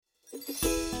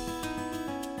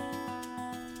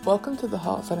Welcome to the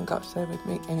Heart, Soul and Gut Show with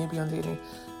me, Amy Biondini.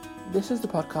 This is the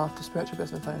podcast for spiritual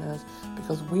business owners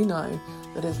because we know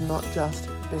that it's not just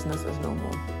business as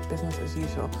normal, business as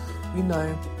usual. We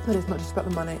know that it's not just about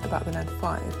the money, about the 9 to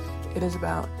 5. It is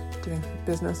about doing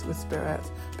business with spirit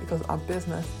because our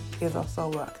business is our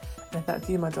soul work. And if that's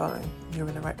you, my darling, you're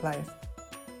in the right place.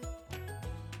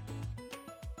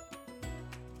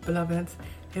 Beloveds,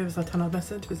 here is our tunnel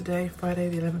message for today, Friday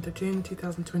the 11th of June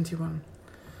 2021.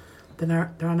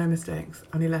 There are no mistakes,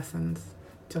 only lessons,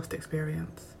 just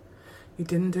experience. You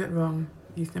didn't do it wrong,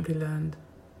 you simply learned.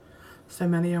 So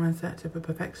many are in search of a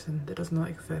perfection that does not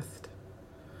exist.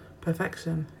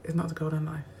 Perfection is not the goal in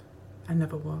life, and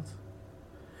never was.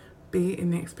 Be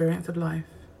in the experience of life,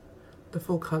 the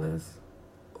full colours,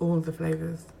 all the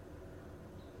flavours.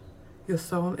 Your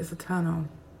soul is eternal,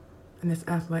 and this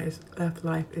earth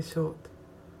life is short.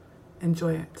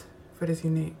 Enjoy it, for it is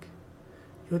unique.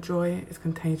 Your joy is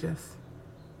contagious,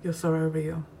 your sorrow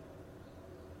real.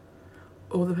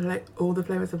 All the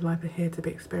flavours of life are here to be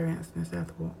experienced in this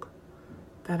earth walk.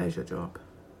 That is your job.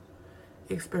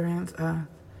 Experience Earth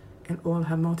in all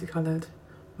her multicoloured,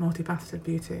 multifaceted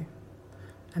beauty.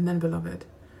 And then, beloved,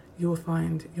 you will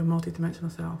find your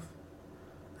multidimensional self.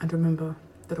 And remember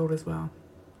that all is well.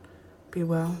 Be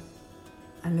well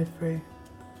and live free.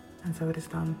 And so it is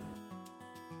done.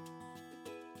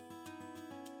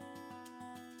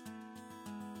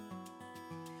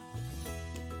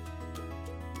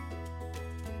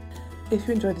 If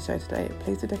you enjoyed the show today,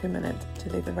 please do take a minute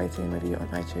to leave a rating and review on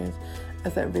iTunes,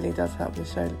 as that really does help the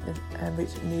show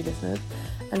reach new listeners.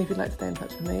 And if you'd like to stay in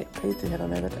touch with me, please do head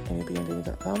on over to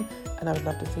amybiondini.com, and I would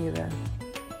love to see you there.